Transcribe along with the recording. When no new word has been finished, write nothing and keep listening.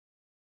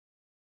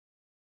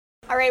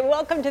All right,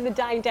 welcome to the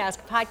Dying to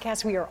Ask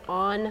podcast. We are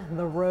on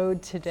the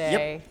road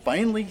today. Yep,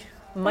 finally.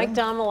 Mike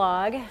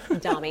Domalog,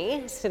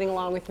 Dami, sitting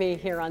along with me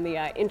here on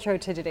the intro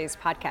to today's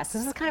podcast.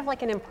 This is kind of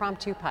like an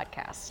impromptu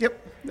podcast.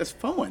 Yep, that's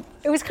fun.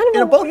 It was kind of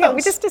in a boathouse. Yeah,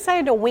 we just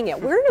decided to wing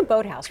it. We're in a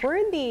boathouse. We're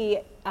in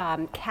the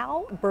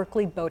Cal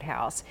Berkeley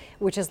Boathouse,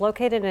 which is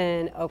located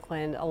in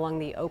Oakland along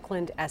the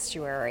Oakland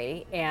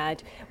estuary.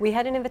 And we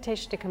had an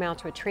invitation to come out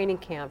to a training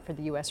camp for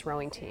the U.S.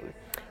 rowing team.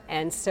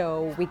 And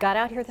so we got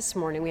out here this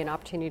morning. We had an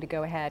opportunity to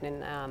go ahead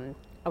and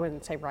I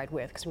wouldn't say ride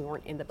with because we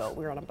weren't in the boat,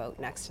 we were on a boat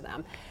next to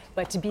them,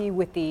 but to be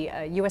with the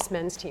U.S.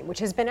 men's team, which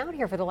has been out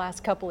here for the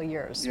last couple of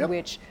years, yep.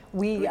 which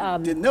we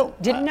didn't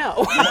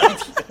know.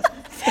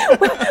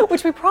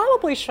 Which we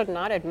probably should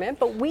not admit,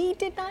 but we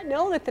did not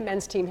know that the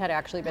men's team had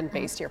actually been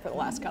based here for the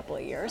last couple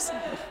of years.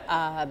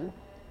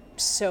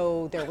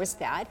 So there was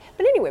that.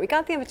 But anyway, we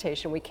got the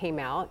invitation, we came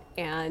out,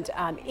 and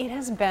it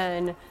has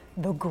been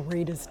the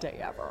greatest day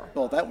ever.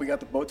 Well, we got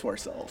the boat to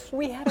ourselves.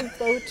 We had a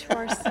boat to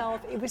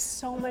ourselves. It was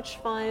so much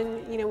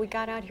fun. You know, we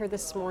got out here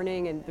this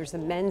morning, and there's the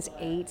men's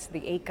 8,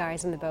 the 8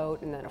 guys in the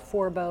boat, and then a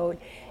 4 boat.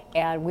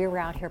 And we were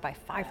out here by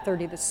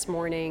 5:30 this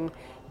morning.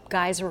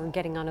 Guys were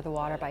getting onto the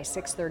water by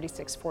 6:30,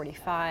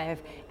 6:45,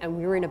 and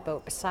we were in a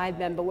boat beside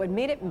them. But what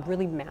made it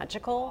really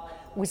magical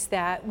was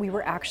that we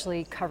were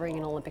actually covering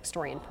an Olympic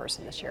story in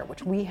person this year,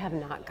 which we have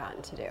not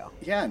gotten to do.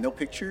 Yeah, no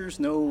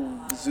pictures, no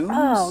Zooms.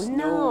 Oh,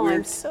 no, weird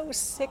I'm so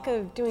sick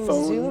of doing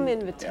phone. Zoom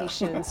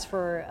invitations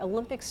for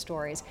Olympic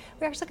stories.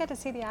 We actually got to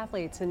see the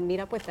athletes and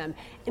meet up with them.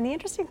 And the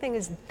interesting thing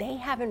is they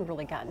haven't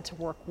really gotten to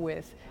work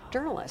with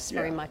journalists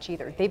very much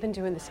either. They've been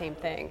doing the same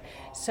thing.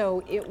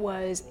 So it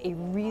was a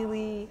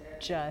really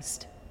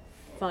just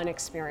fun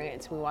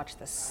experience. We watched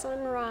the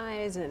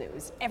sunrise and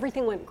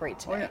everything went great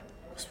today. Oh, yeah.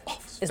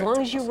 As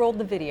long as you rolled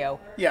the video,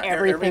 yeah,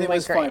 everything was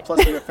went fine. great.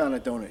 Plus, we found a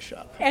donut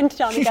shop. And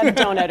Tommy got a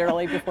donut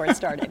early before it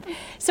started.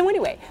 So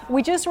anyway,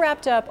 we just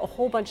wrapped up a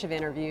whole bunch of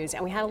interviews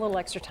and we had a little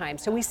extra time.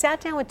 So we sat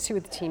down with 2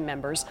 of the team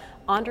members,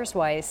 Anders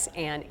Weiss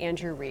and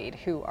Andrew Reed,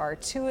 who are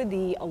 2 of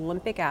the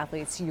Olympic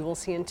athletes you will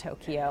see in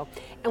Tokyo.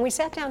 And we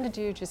sat down to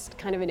do just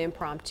kind of an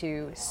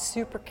impromptu,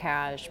 super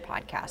cash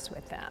podcast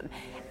with them.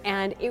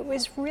 And it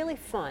was really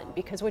fun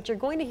because what you're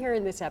going to hear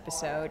in this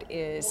episode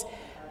is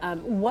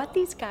what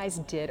these guys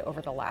did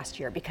over the last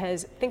year,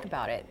 because think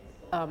about it,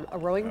 a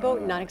rowing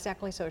boat, not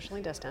exactly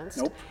socially distanced.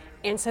 Nope.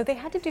 And so they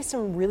had to do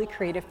some really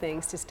creative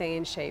things to stay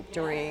in shape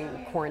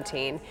during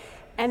quarantine.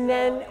 And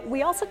then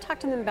we also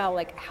talked to them about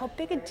like how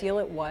big a deal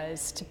it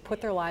was to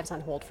put their lives on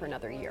hold for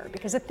another year.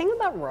 Because the thing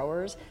about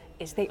rowers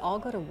is they all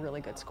go to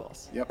really good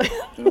schools. Yep,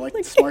 they're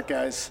like smart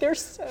guys. They're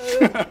so,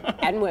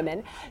 and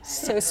women,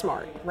 so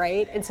smart,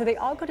 right? And so they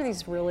all go to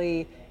these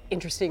really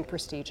interesting,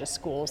 prestigious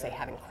schools. They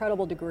have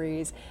incredible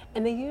degrees,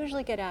 and they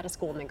usually get out of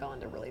school and they go on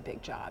to really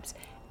big jobs.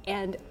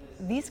 And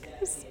these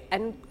guys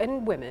and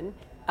women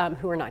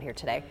who are not here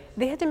today,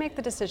 they had to make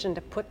the decision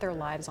to put their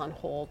lives on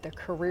hold, their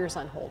careers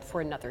on hold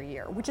for another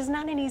year, which is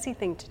not an easy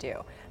thing to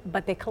do.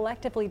 But they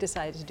collectively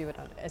decided to do it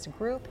as a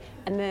group,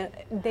 and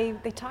they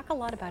talk a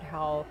lot about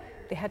how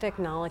they had to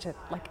acknowledge that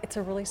like it's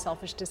a really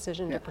selfish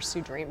decision to pursue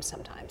dreams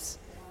sometimes.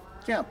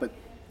 Yeah, but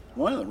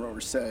one of the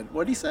rowers said,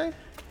 what did he say?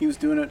 He was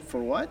doing it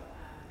for what?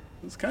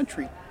 His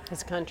country.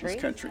 His country.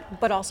 His country.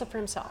 But also for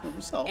himself. For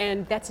himself.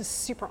 And that's a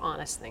super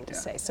honest thing to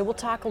say. So we'll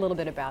talk a little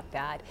bit about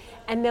that.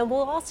 And then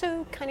we'll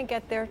also kind of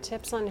get their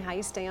tips on how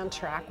you stay on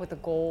track with a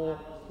goal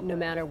no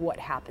matter what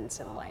happens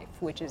in life,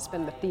 which has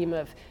been the theme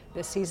of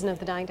this season of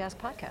the Dying to Ask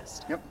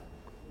podcast.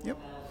 Yep.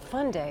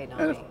 Fun day,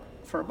 Nami. And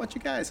for a bunch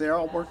of guys, they're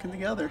all working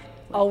together.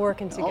 All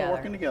working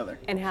together.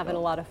 And having a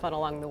lot of fun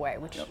along the way,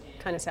 which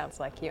kind of sounds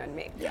like you and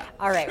me. Yeah.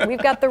 All right,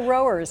 we've got the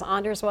rowers,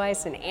 Anders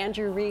Weiss and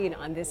Andrew Reed,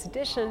 on this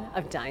edition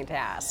of Dying to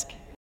Ask.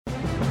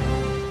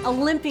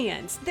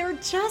 Olympians, they're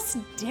just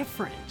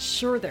different.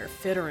 Sure, they're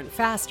fitter and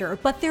faster,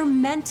 but they're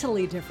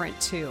mentally different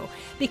too.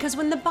 Because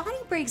when the body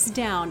breaks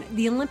down,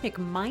 the Olympic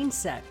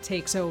mindset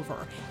takes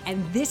over.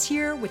 And this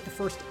year, with the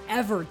first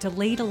ever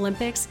delayed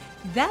Olympics,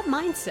 that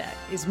mindset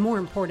is more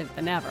important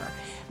than ever.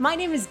 My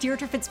name is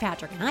Deirdre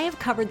Fitzpatrick, and I have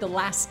covered the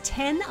last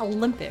 10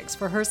 Olympics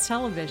for Hearst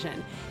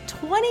Television.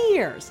 20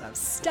 years of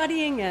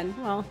studying and,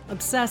 well,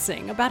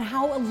 obsessing about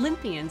how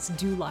Olympians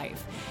do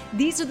life.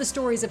 These are the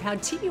stories of how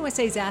Team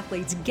USA's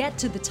athletes get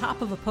to the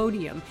top of a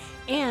podium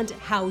and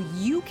how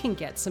you can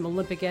get some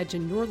Olympic edge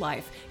in your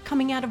life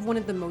coming out of one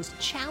of the most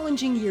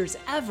challenging years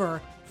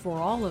ever for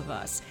all of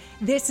us.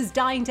 This is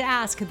Dying to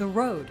Ask, the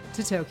road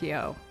to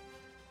Tokyo.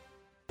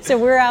 So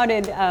we're out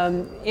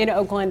in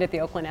Oakland at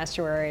the Oakland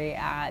Estuary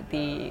at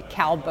the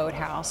Cal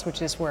Boathouse,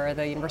 which is where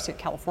the University of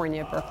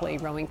California Berkeley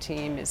rowing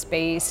team is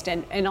based,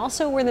 and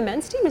also where the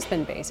men's team has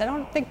been based. I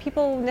don't think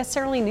people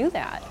necessarily knew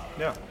that.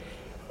 Yeah.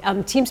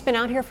 Team's been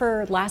out here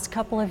for the last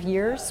couple of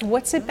years.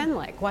 What's it been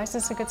like? Why is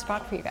this a good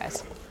spot for you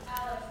guys?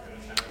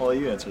 Well,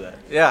 you answer that.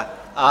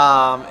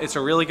 Yeah, it's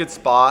a really good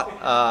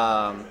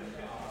spot.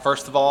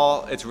 First of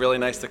all, it's really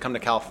nice to come to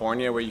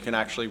California where you can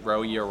actually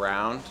row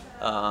year-round.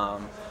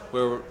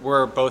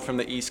 We're both from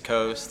the East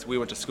Coast. We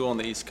went to school on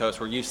the East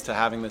Coast. We're used to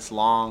having this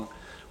long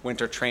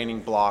winter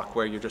training block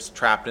where you're just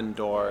trapped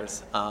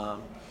indoors.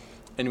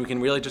 And we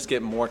can really just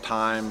get more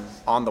time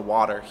on the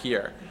water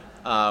here,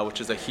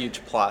 which is a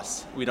huge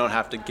plus. We don't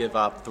have to give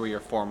up 3 or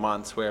 4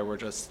 months where we're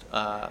just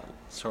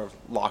sort of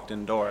locked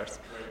indoors.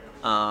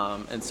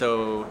 And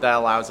so that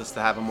allows us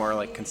to have a more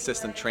like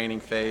consistent training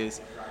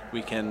phase.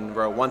 We can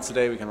row once a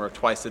day, we can row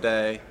twice a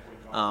day.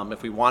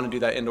 If we want to do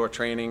that indoor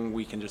training,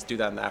 we can just do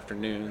that in the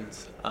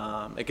afternoons.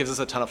 It gives us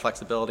a ton of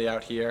flexibility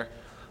out here.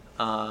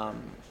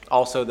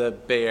 Also, the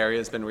Bay Area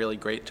has been really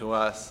great to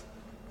us.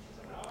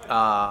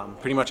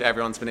 Pretty much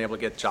everyone's been able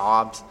to get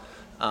jobs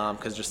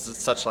because just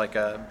it's such like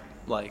a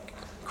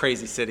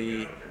crazy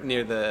city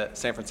near the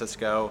San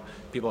Francisco.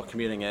 People are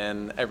commuting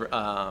in,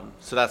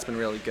 so that's been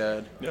really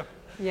good.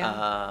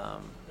 Yeah.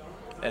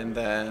 And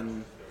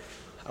then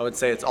I would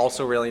say it's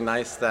also really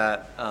nice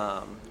that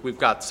we've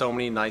got so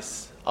many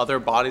nice other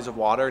bodies of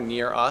water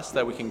near us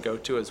that we can go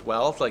to as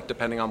well, like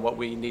depending on what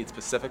we need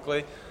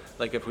specifically.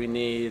 Like if we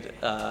need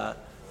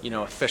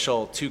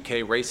official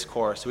 2K race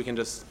course, we can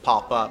just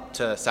pop up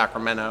to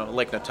Sacramento,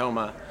 Lake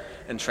Natoma,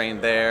 and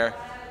train there.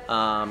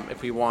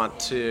 If we want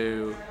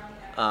to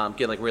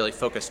get like really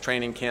focused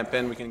training camp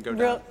in, we can go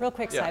down. Real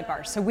quick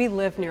sidebar. So we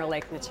live near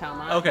Lake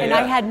Natoma, Okay, and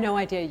I had no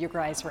idea you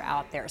guys were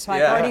out there. So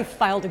I've already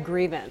filed a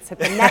grievance. If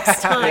the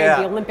next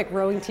time the Olympic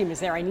rowing team is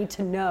there, I need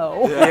to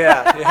know.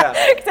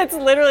 Because it's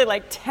literally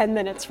like 10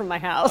 minutes from my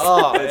house.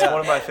 Oh, it's one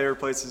of my favorite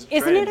places to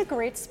train. Isn't it a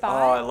great spot?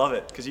 Oh, I love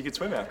it because you can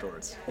swim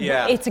afterwards.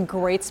 Yeah. It's a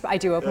great spot. I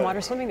do open water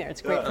swimming there.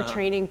 It's great for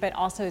training, but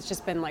also it's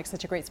just been like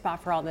such a great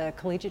spot for all the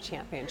collegiate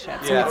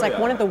championships. And it's like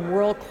one of the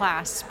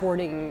world-class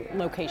sporting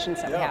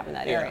locations that we have in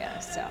that area.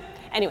 So.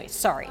 Anyway,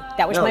 sorry.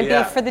 That was my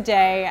beef for the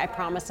day. I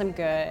promise I'm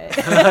good.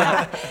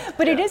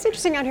 But it is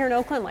interesting out here in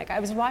Oakland. Like I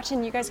was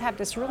watching, you guys have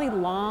this really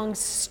long,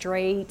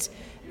 straight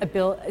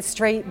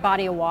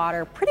body of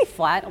water, pretty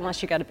flat,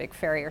 unless you got a big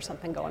ferry or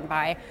something going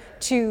by,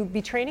 to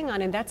be training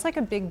on. And that's like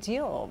a big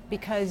deal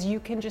because you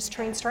can just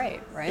train straight,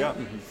 right?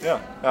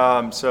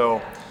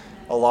 So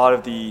a lot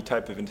of the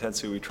type of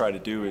intensity we try to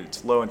do,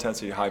 it's low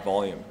intensity, high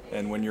volume.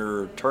 And when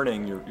you're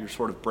turning, you're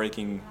sort of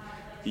breaking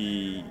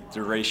the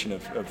duration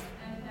of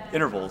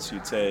intervals,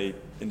 you'd say,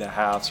 into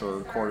halves or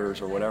quarters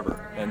or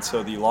whatever. And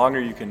so the longer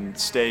you can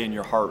stay in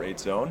your heart rate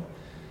zone,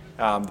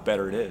 the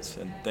better it is.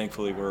 And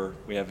thankfully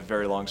we have a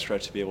very long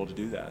stretch to be able to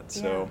do that.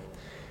 So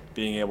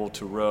being able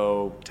to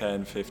row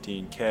 10,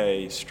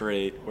 15K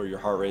straight where your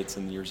heart rate's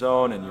in your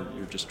zone and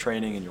you're just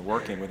training and you're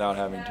working without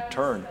having to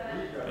turn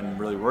and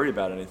really worry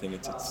about anything,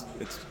 it's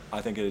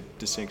I think a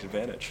distinct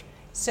advantage.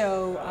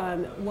 So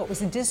what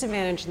was a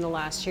disadvantage in the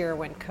last year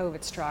when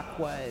COVID struck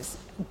was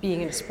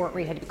being in a sport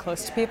where you had to be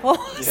close to people.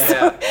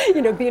 So,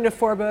 being a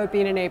 4-boat,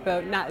 being an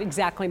 8-boat, not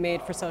exactly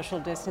made for social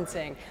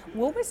distancing.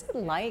 What was it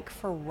like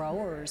for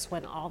rowers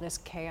when all this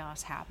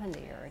chaos happened a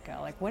year ago?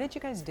 Like, what did you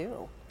guys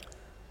do?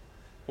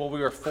 Well,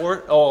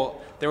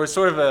 there was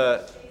sort of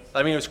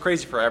it was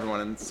crazy for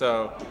everyone. And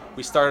so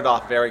we started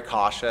off very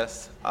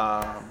cautious.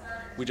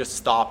 We just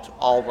stopped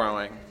all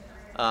rowing.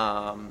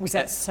 Was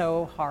that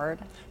so hard?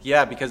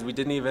 Yeah, because we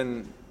didn't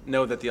even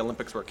know that the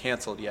Olympics were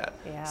canceled yet.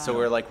 Yeah. So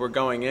we're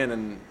going in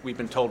and we've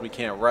been told we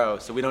can't row.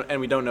 So we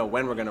don't know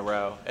when we're going to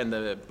row. And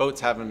the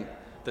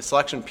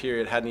selection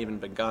period hadn't even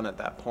begun at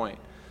that point.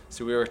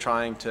 So we were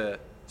trying to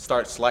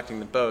start selecting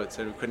the boats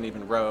and we couldn't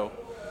even row.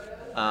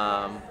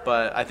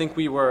 But I think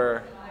we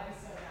all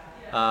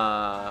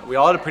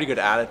had a pretty good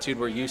attitude.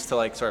 We're used to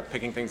like sort of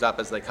picking things up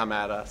as they come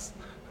at us.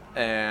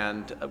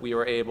 And we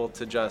were able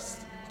to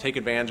just take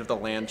advantage of the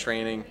land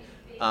training.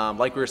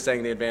 Like we were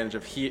saying, the advantage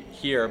of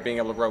here being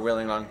able to row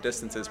really long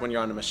distances, when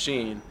you're on a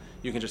machine,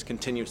 you can just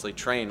continuously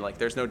train. Like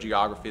there's no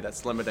geography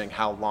that's limiting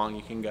how long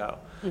you can go.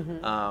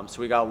 Mm-hmm. So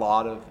we got a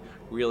lot of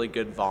really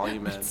good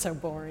volume in. It's so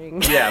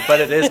boring. Yeah, but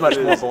it is much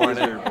more boring.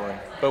 Very boring.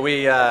 But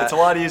it's a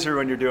lot easier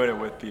when you're doing it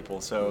with people.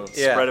 So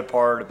spread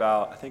apart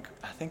about, I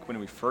think when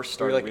we first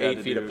started, we were like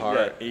 8 feet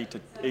apart. 8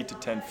 to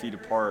 10 feet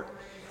apart.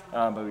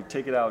 But we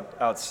take it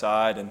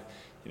outside and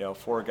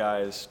 4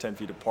 guys 10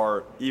 feet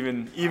apart,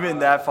 even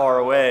that far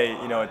away,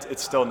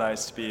 it's still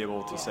nice to be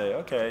able to say,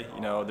 okay,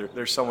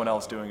 there's someone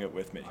else doing it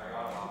with me.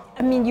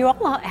 I mean, you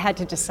all had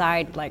to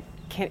decide, like,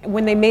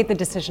 when they made the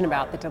decision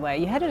about the delay,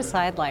 you had to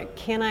decide, like,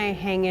 can I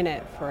hang in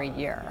it for a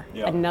year,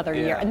 another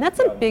year? And that's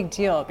a big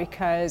deal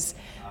because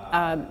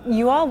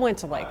you all went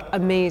to, like,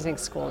 amazing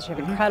schools. You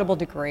have incredible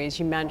degrees.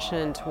 You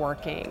mentioned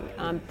working.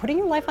 Putting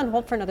your life on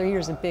hold for another year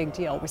is a big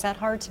deal. Was that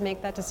hard to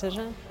make that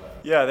decision?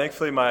 Yeah,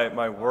 thankfully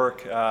my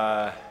work,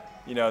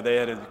 they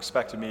had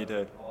expected me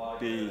to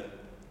be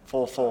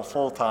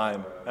full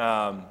time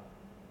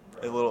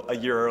a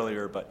year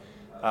earlier, but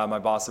my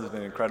boss has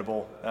been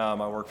incredible. I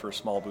work for a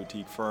small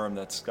boutique firm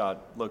that's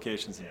got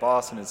locations in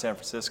Boston and San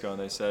Francisco,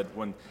 and they said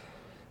when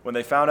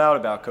they found out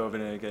about COVID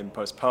and it getting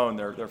postponed,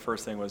 their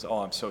first thing was, "Oh,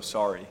 I'm so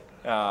sorry,"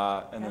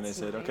 and then they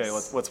said, nice. "Okay,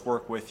 let's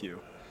work with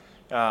you."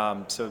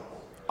 So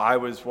I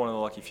was one of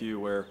the lucky few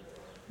where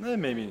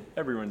maybe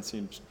everyone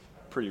seems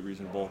pretty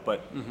reasonable,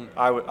 but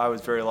I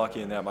was very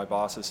lucky in that my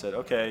bosses said,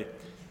 okay,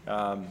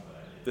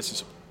 this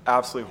is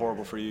absolutely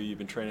horrible for you. You've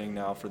been training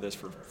now for this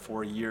for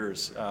 4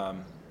 years.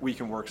 we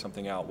can work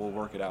something out. We'll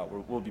work it out.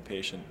 We'll be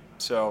patient.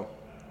 So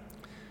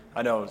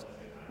I know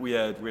we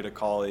had a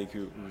colleague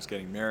who was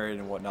getting married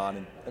and whatnot,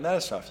 and that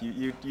is tough.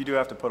 You do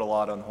have to put a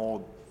lot on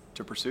hold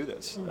to pursue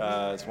this.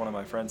 As one of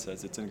my friends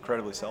says, it's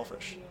incredibly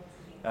selfish.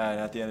 And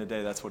at the end of the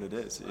day, that's what it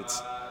is.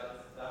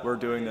 We're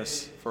doing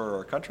this for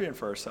our country and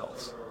for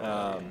ourselves.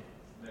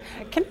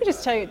 Can I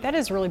just tell you, that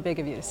is really big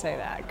of you to say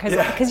that,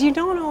 because you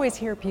don't always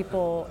hear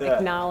people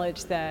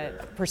acknowledge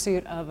that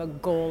pursuit of a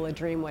goal, a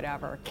dream,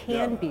 whatever,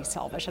 can be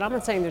selfish. And I'm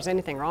not saying there's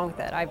anything wrong with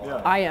it.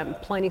 I am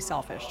plenty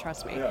selfish,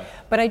 trust me. Yeah.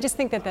 But I just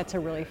think that that's a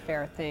really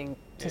fair thing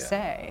to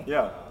say.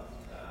 Yeah.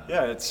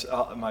 Yeah, it's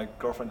my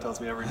girlfriend tells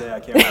me every day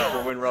I can't wait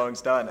for when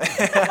rowing's done.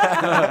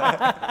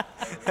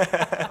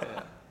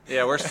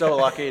 Yeah, we're so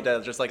lucky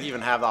to just like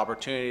even have the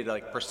opportunity to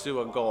like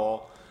pursue a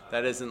goal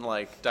that isn't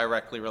like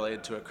directly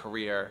related to a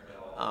career.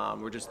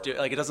 We're just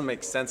it doesn't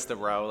make sense to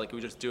row. Like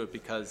we just do it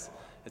because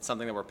it's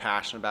something that we're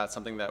passionate about,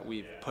 something that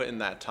we've put in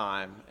that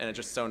time, and it's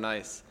just so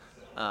nice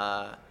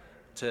to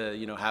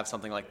have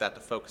something like that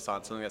to focus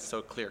on, something that's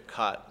so clear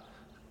cut.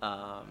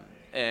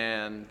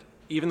 And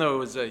even though it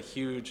was a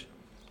huge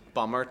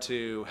bummer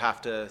to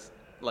have to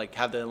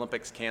have the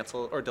Olympics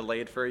canceled or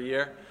delayed for a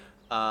year,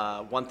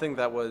 one thing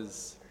that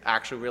was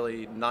actually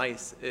really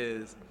nice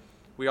is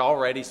we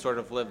already sort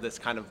of live this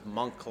kind of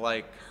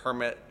monk-like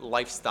hermit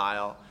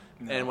lifestyle.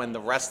 And when the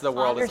rest of the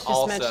world is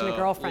also... just mentioned a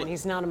girlfriend.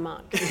 He's not a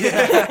monk.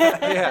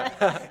 Yeah.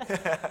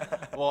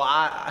 Well,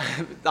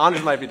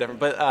 Andres might be different.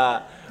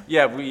 But,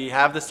 we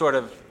have this sort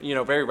of,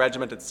 very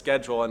regimented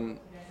schedule. And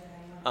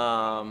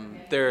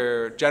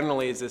there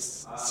generally is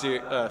this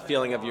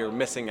feeling of you're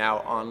missing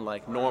out on,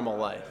 normal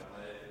life.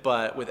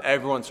 But with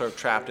everyone sort of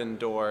trapped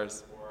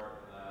indoors,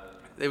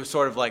 it was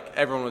sort of like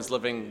everyone was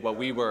living what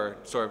we were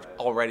sort of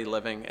already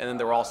living. And then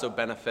there were also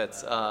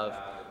benefits of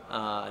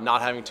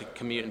not having to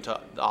commute into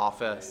the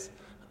office.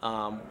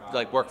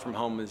 Work from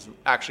home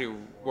actually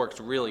works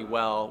really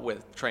well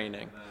with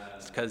training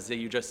because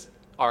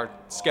our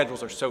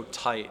schedules are so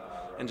tight,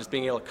 and just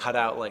being able to cut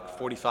out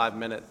 45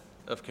 minutes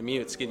of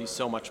commutes give you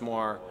so much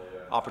more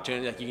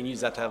opportunity. You can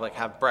use that to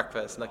have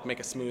breakfast, make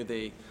a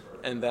smoothie,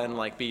 and then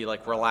be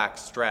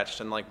relaxed,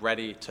 stretched, and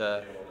ready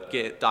to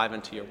dive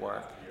into your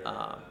work.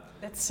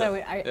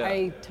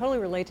 I totally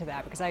relate to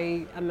that because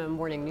I'm a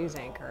morning news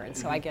anchor, and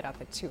so I get up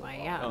at 2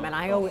 a.m.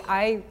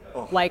 And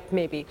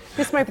maybe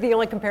this might be the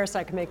only comparison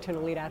I can make to an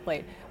elite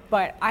athlete,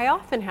 but I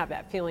often have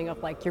that feeling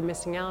of you're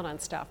missing out on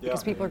stuff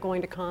because people are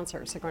going to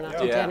concerts, they're going out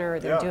to dinner,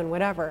 they're doing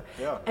whatever.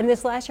 Yeah. And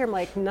this last year, I'm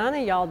like, none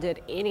of y'all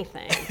did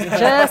anything,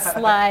 just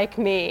like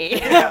me.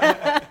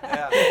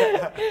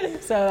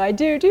 So I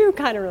do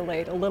kind of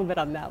relate a little bit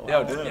on that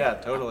level. Yeah,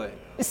 totally.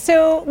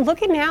 So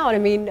looking out,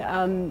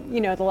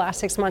 the last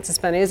 6 months it's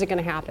been, is it going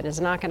to happen? Is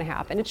it not going to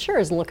happen? It sure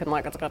is looking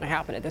like it's going to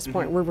happen at this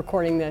point. We're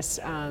recording this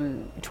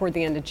toward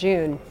the end of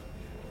June.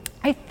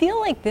 I feel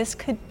like this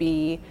could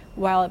be,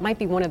 while it might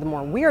be one of the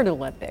more weird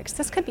Olympics,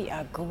 this could be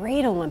a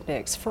great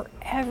Olympics for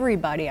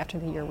everybody after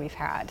the year we've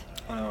had.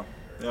 I know,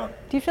 yeah.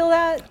 Do you feel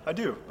that? I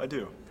do.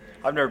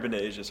 I've never been to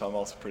Asia, so I'm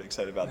also pretty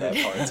excited about that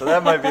part. So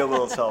that might be a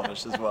little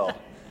selfish as well.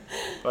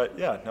 But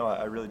yeah, no,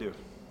 I really do.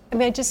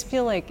 I just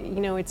feel like,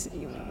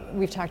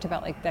 we've talked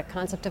about that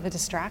concept of a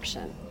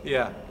distraction.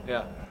 Yeah.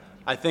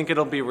 I think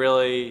it'll be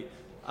really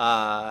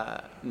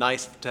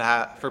nice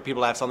for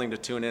people to have something to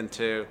tune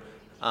into.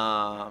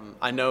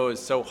 I know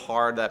it's so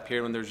hard that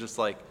period when there's just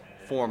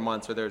 4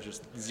 months where there's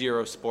just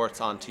zero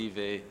sports on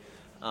TV.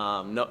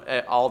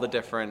 All the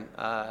different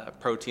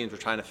pro teams were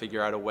trying to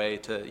figure out a way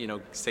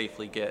to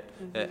safely get.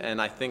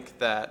 And I think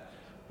that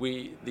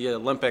the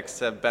Olympics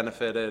have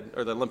benefited,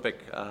 or the Olympic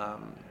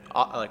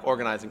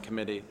organizing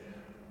committee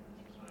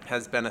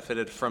has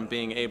benefited from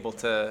being able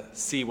to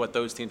see what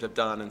those teams have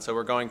done, and so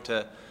we're going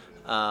to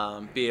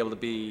be able to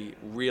be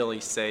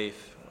really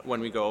safe when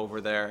we go over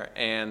there,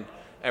 and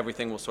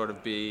everything will sort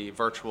of be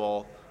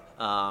virtual.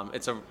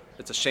 It's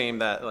a shame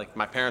that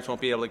my parents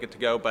won't be able to get to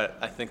go, but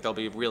I think there'll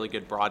be really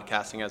good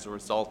broadcasting as a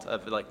result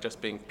of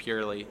just being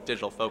purely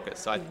digital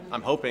focused. So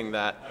I'm hoping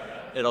that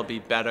it'll be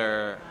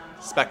better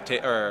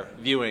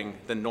viewing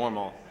than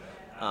normal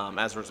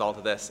as a result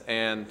of this,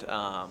 and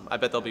I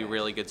bet there'll be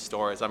really good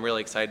stories. I'm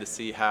really excited to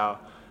see how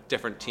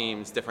different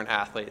teams, different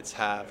athletes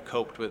have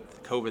coped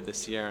with COVID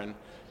this year and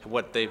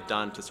what they've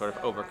done to sort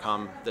of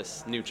overcome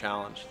this new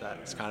challenge that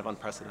is kind of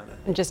unprecedented.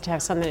 And just to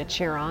have something to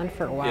cheer on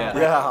for a while.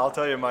 Yeah, I'll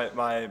tell you,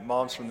 my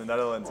mom's from the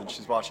Netherlands, and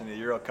she's watching the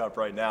Euro Cup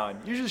right now, and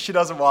usually she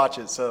doesn't watch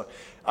it, so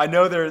I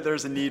know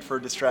there's a need for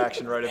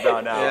distraction right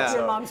about now. Yeah. So.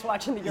 Your mom's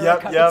watching the Euro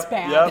Cup, it's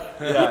bad.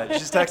 Yeah,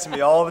 she's texting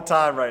me all the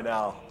time right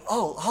now.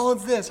 Oh,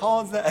 Holland's this,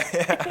 Holland's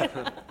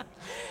that.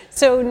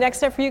 So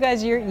next up for you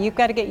guys, you've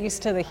got to get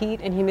used to the heat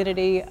and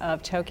humidity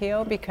of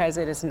Tokyo because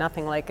it is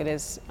nothing like it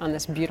is on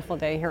this beautiful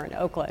day here in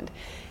Oakland.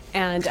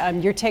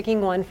 And you're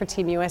taking one for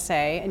Team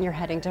USA, and you're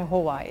heading to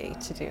Hawaii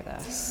to do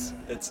this.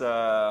 It's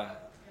not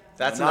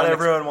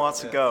everyone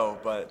wants to go,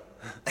 but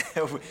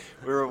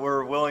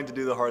we're willing to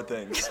do the hard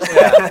things.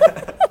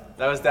 Yeah.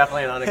 That was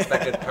definitely an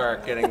unexpected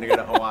perk, getting to go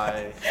to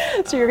Hawaii.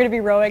 So you're going to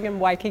be rowing in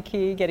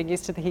Waikiki, getting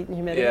used to the heat and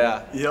humidity?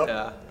 Yeah, Yep.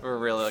 yeah. We're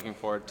really looking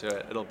forward to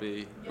it. It'll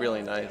be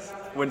really nice.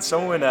 When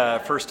someone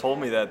first told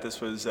me that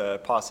this was a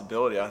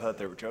possibility, I thought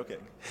they were joking.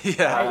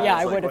 Yeah. Yeah,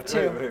 I was would have like,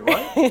 too.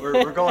 Wait, what?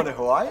 We're going to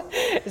Hawaii?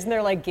 Isn't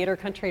there like Gator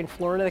Country in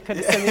Florida that could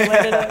have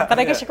simulated it? But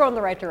I guess you're going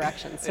the right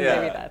direction, so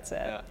Yeah. maybe that's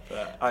it.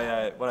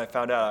 Yeah. When I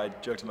found out, I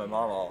joked to my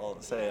mom, I'll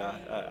say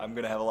I'm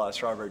going to have a lot of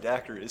strawberry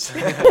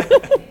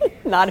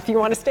daiquiris. Not if you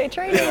want to stay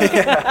training.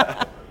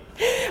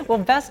 Well,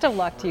 best of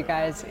luck to you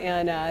guys,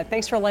 and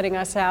thanks for letting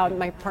us out.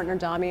 My partner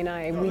Dami and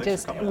I,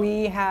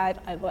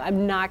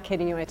 I'm not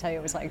kidding you when I tell you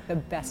it was like the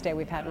best day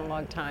we've had in a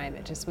long time.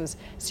 It just was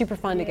super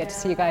fun to get to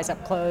see you guys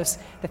up close.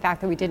 The fact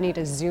that we did need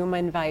a Zoom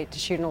invite to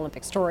shoot an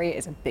Olympic story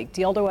is a big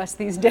deal to us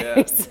these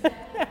days.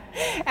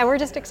 And we're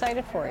just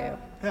excited for you.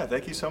 Yeah,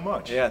 thank you so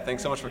much. Yeah,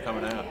 thanks so much for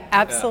coming out.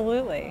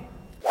 Absolutely.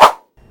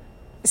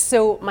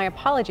 So my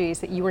apologies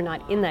that you were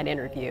not in that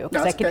interview,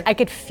 because That's okay. I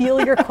could feel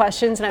your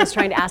questions and I was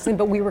trying to ask them,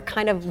 but we were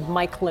kind of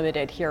mic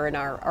limited here in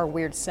our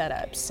weird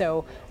setup.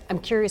 So I'm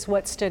curious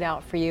what stood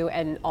out for you,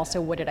 and also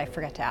what did I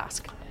forget to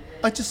ask?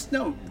 I just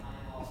know,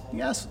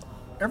 yes,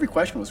 every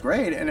question was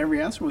great and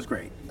every answer was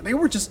great. They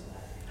were just,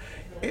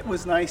 it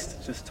was nice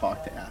to just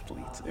talk to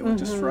athletes. It was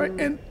just right.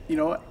 And you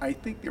know what? I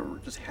think they were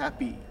just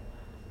happy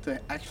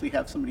to actually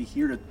have somebody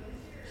here to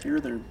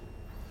hear their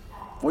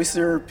voice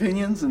their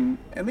opinions, and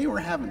they were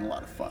having a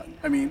lot of fun.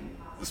 I mean,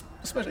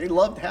 especially they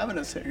loved having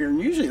us here, and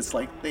usually it's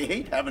like they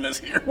hate having us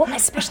here. Well,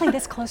 especially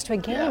this close to a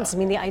games. Yeah. I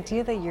mean, the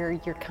idea that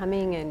you're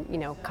coming and, you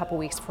know, a couple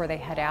weeks before they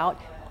head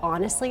out,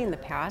 honestly, in the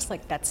past,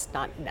 like, that's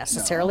not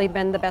necessarily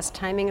been the best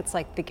timing. It's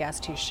like the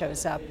guest who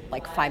shows up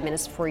like 5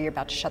 minutes before you're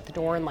about to shut the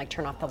door and like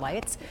turn off the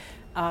lights.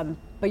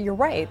 But you're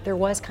right, there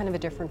was kind of a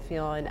different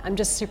feel, and I'm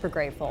just super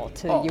grateful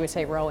to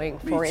USA Rowing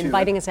for me too.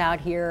 inviting us out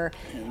here.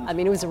 I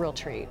mean, it was a real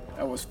treat.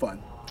 That was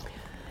fun.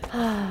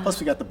 Plus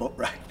we got the boat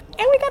ride.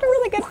 And we got a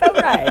really good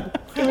boat ride.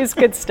 It was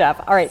good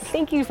stuff. All right,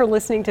 thank you for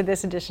listening to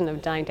this edition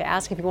of Dying to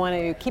Ask. If you want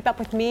to keep up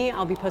with me,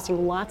 I'll be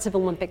posting lots of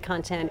Olympic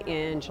content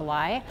in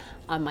July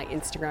on my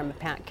Instagram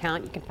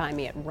account. You can find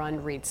me at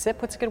Run, Read,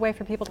 Sip. What's a good way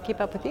for people to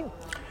keep up with you?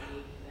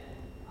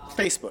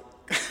 Facebook.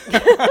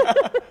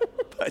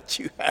 But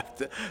you have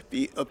to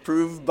be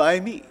approved by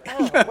me.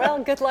 Oh,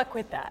 well, good luck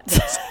with that.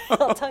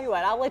 I'll tell you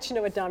what, I'll let you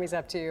know what Dami's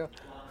up to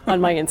on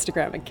my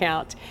Instagram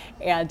account.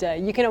 And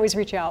you can always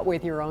reach out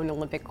with your own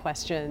Olympic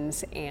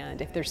questions.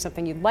 And if there's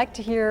something you'd like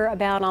to hear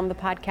about on the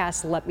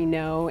podcast, let me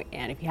know.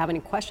 And if you have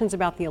any questions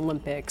about the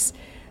Olympics,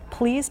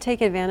 please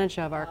take advantage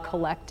of our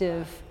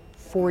collective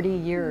 40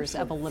 years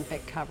of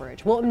Olympic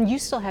coverage. Well, and you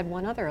still had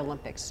one other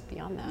Olympics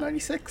beyond that.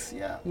 96,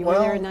 yeah. You were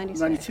there in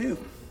 96?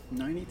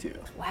 92.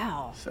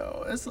 Wow.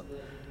 So it's,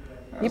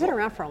 You've been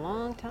around for a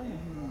long time.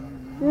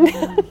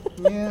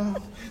 yeah.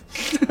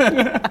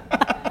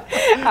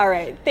 All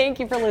right. Thank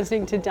you for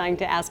listening to Dying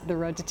to Ask, The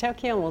Road to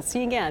Tokyo, and we'll see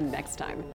you again next time.